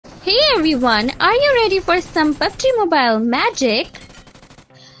Hey everyone, are you ready for some PUBG Mobile magic?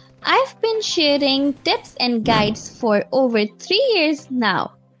 I've been sharing tips and guides for over 3 years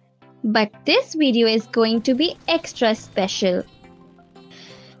now. But this video is going to be extra special.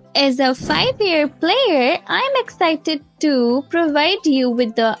 As a 5-year player, I'm excited to provide you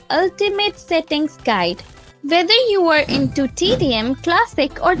with the ultimate settings guide. Whether you are into TDM,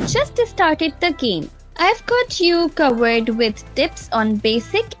 Classic or just started the game, I've got you covered with tips on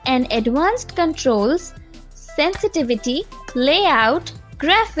basic and advanced controls, sensitivity, layout,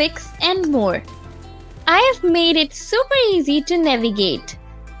 graphics, and more. I have made it super easy to navigate.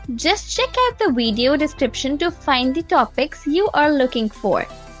 Just check out the video description to find the topics you are looking for.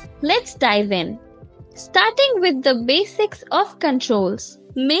 Let's dive in. Starting with the basics of controls.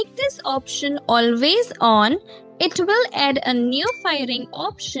 Make this option always on. It will add a new firing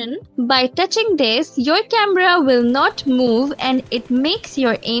option. By touching this, your camera will not move and it makes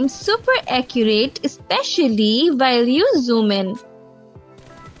your aim super accurate, especially while you zoom in.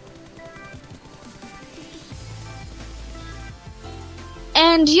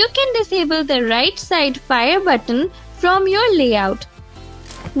 And you can disable the right side fire button from your layout.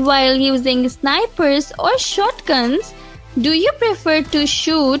 While using snipers or shotguns, do you prefer to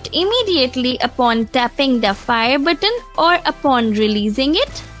shoot immediately upon tapping the fire button or upon releasing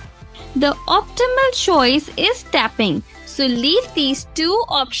it? The optimal choice is tapping, so leave these two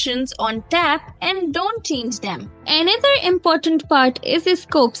options on tap and don't change them. Another important part is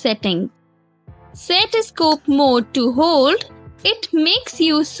scope setting. Set scope mode to hold. It makes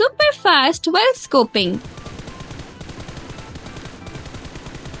you super fast while scoping.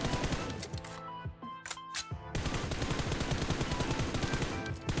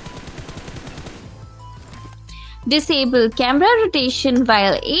 Disable camera rotation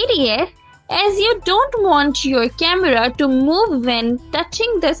while ADS, as you don't want your camera to move when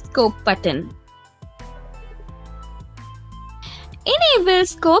touching the scope button. Enable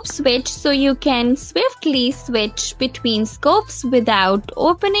scope switch so you can swiftly switch between scopes without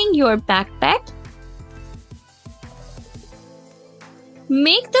opening your backpack.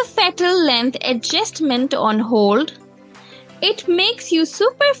 Make the fatal length adjustment on hold. It makes you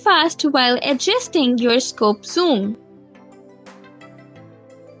super fast while adjusting your scope zoom.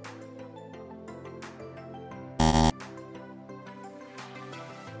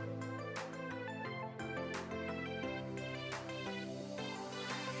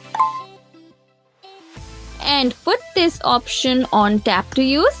 And put this option on tap to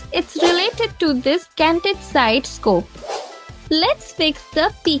use. It's related to this canted side scope. Let's fix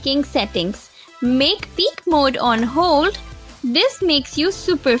the peeking settings. Make peek mode on hold. This makes you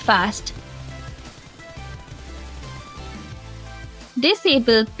super fast.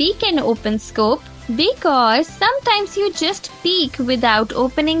 Disable peek and open scope because sometimes you just peek without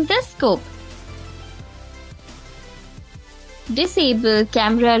opening the scope. Disable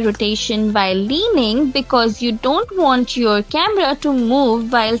camera rotation while leaning because you don't want your camera to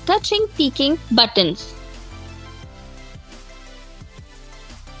move while touching peeking buttons.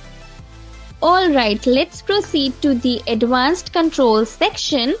 Alright, let's proceed to the advanced control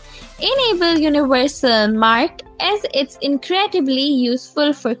section. Enable universal mark as it's incredibly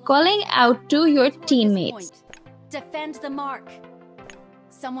useful for calling out to your teammates. Defend the mark.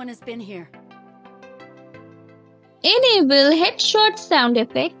 Someone has been here. Enable headshot sound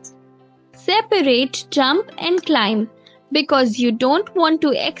effects. Separate jump and climb because you don't want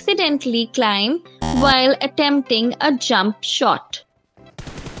to accidentally climb while attempting a jump shot.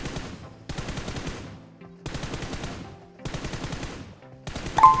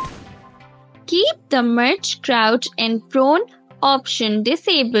 Keep the merge, crouch and prone option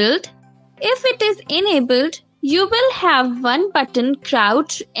disabled. If it is enabled, you will have one button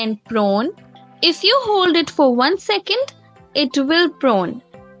crouch and prone. If you hold it for 1 second, it will prone,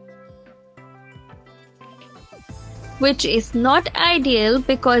 which is not ideal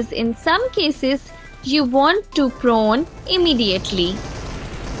because in some cases you want to prone immediately.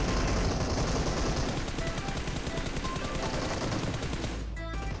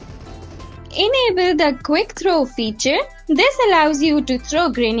 Enable the quick throw feature. This allows you to throw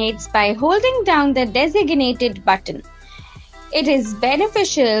grenades by holding down the designated button. It is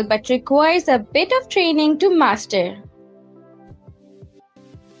beneficial but requires a bit of training to master.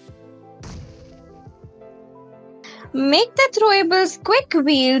 Make the throwables quick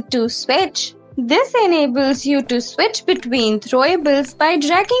wheel to switch. This enables you to switch between throwables by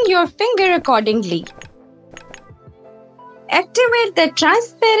dragging your finger accordingly. Activate the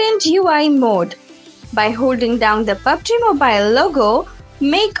transparent UI mode. By holding down the PUBG Mobile logo,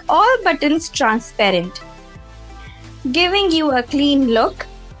 make all buttons transparent, giving you a clean look.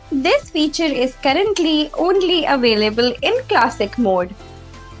 This feature is currently only available in classic mode.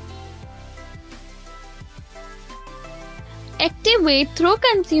 Activate throw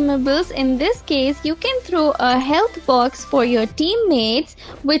consumables. In this case, you can throw a health box for your teammates,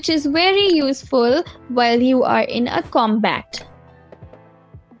 which is very useful while you are in a combat.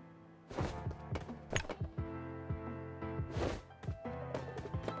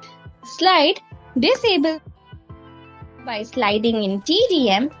 Slide. Disable. By sliding in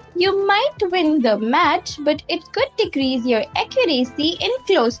TDM, you might win the match, but it could decrease your accuracy in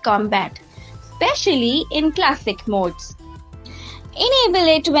close combat, especially in classic modes. Enable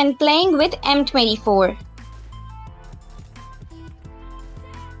it when playing with M24.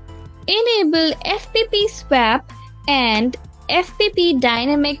 Enable FPP swap and FPP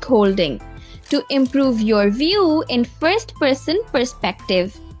dynamic holding to improve your view in first-person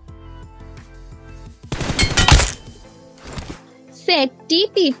perspective. Set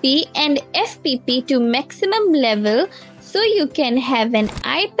TPP and FPP to maximum level so you can have an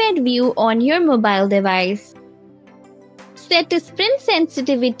iPad view on your mobile device. Set sprint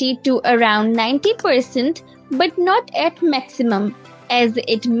sensitivity to around 90% but not at maximum, as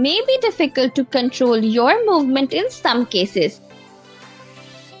it may be difficult to control your movement in some cases.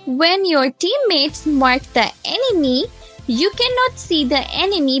 When your teammates mark the enemy, you cannot see the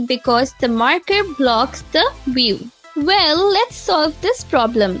enemy because the marker blocks the view. Well, let's solve this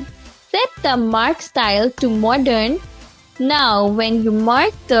problem. Set the mark style to modern. Now, when you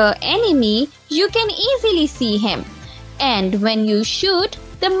mark the enemy, you can easily see him. And when you shoot,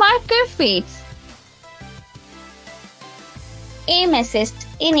 the marker fades. Aim assist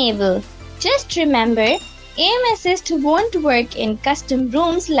enable. Just remember, aim assist won't work in custom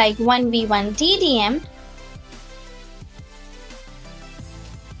rooms like 1v1 TDM.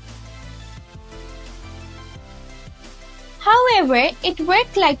 However, it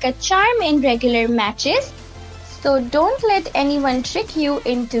works like a charm in regular matches, so don't let anyone trick you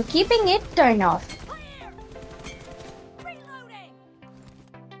into keeping it turned off.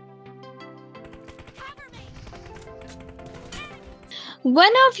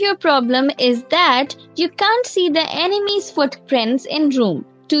 One of your problem is that you can't see the enemy's footprints in room.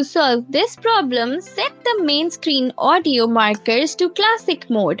 To solve this problem, set the main screen audio markers to classic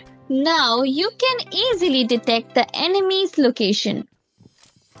mode. Now you can easily detect the enemy's location.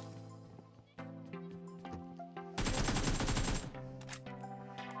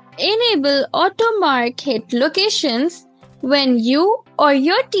 Enable auto mark hit locations. When you or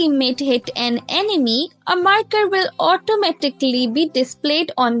your teammate hit an enemy, a marker will automatically be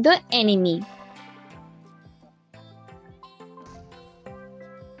displayed on the enemy.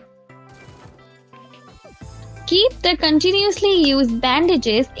 Keep the continuously use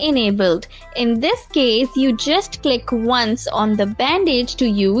bandages enabled. In this case, you just click once on the bandage to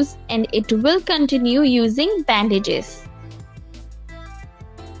use and it will continue using bandages.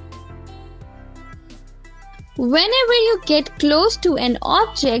 Whenever you get close to an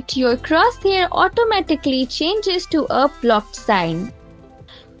object, your crosshair automatically changes to a blocked sign.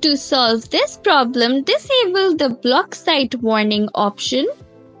 To solve this problem, disable the block sight warning option.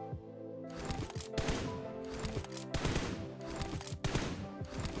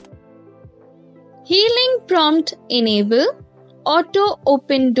 Healing prompt enable. Auto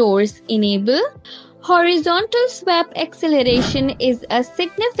open doors enable. Horizontal swap acceleration is a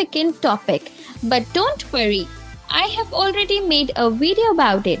significant topic, but don't worry, I have already made a video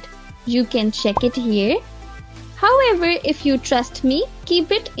about it. You can check it here. However, if you trust me,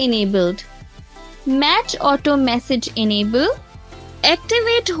 keep it enabled. Match auto message enable.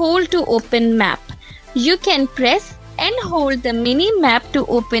 Activate hold to open map. You can press and hold the mini map to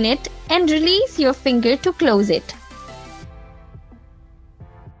open it and release your finger to close it.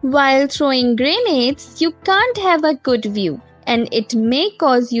 While throwing grenades, you can't have a good view and it may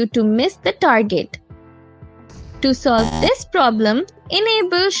cause you to miss the target. To solve this problem,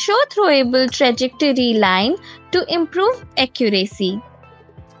 enable show throwable trajectory line to improve accuracy.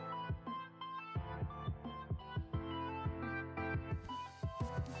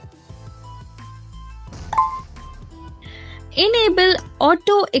 Enable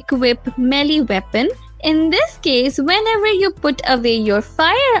auto equip melee weapon. In this case, whenever you put away your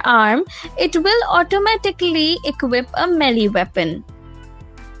firearm, it will automatically equip a melee weapon.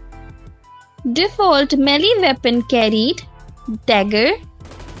 Default melee weapon carried, dagger.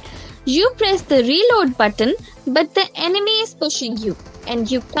 You press the reload button, but the enemy is pushing you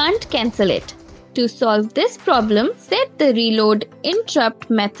and you can't cancel it. To solve this problem, set the reload interrupt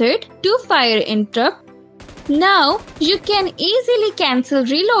method to fire interrupt. Now, you can easily cancel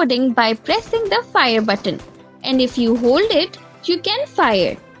reloading by pressing the fire button, and if you hold it, you can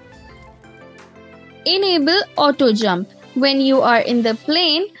fire. Enable auto jump. When you are in the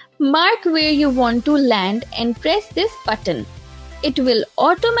plane, mark where you want to land and press this button. It will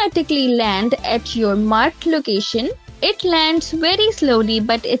automatically land at your marked location. It lands very slowly,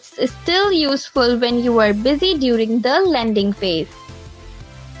 but it's still useful when you are busy during the landing phase.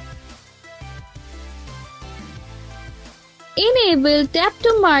 Enable tap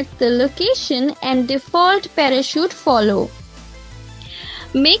to mark the location and default parachute follow.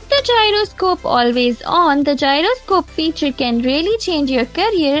 Make the gyroscope always on. The gyroscope feature can really change your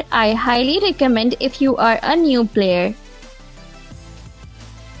career. I highly recommend if you are a new player.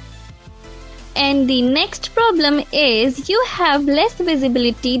 And the next problem is you have less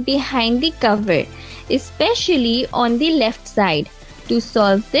visibility behind the cover, especially on the left side. To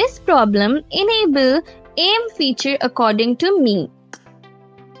solve this problem, enable aim feature according to me.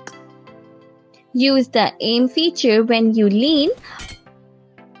 Use the aim feature when you lean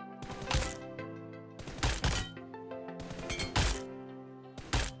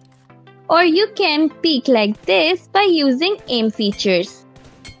or you can peek like this by using aim features.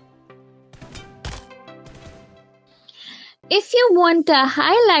 If you want a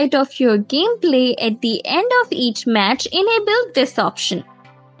highlight of your gameplay at the end of each match, enable this option.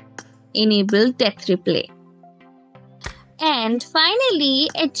 Enable depth replay. And finally,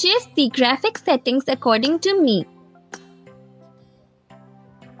 adjust the graphic settings according to me.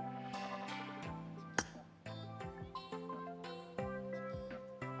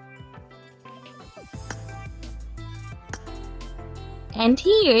 And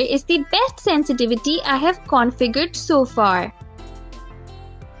here is the best sensitivity I have configured so far.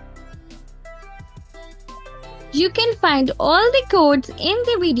 You can find all the codes in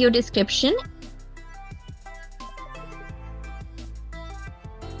the video description.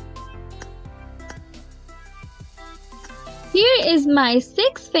 Here is my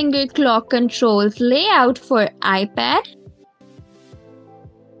 6-finger clock controls layout for iPad.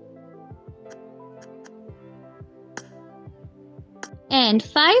 And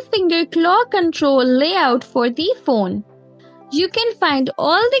 5-finger clock control layout for the phone. You can find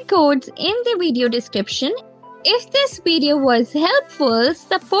all the codes in the video description. If this video was helpful,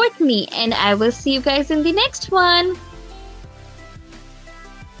 support me and I will see you guys in the next one.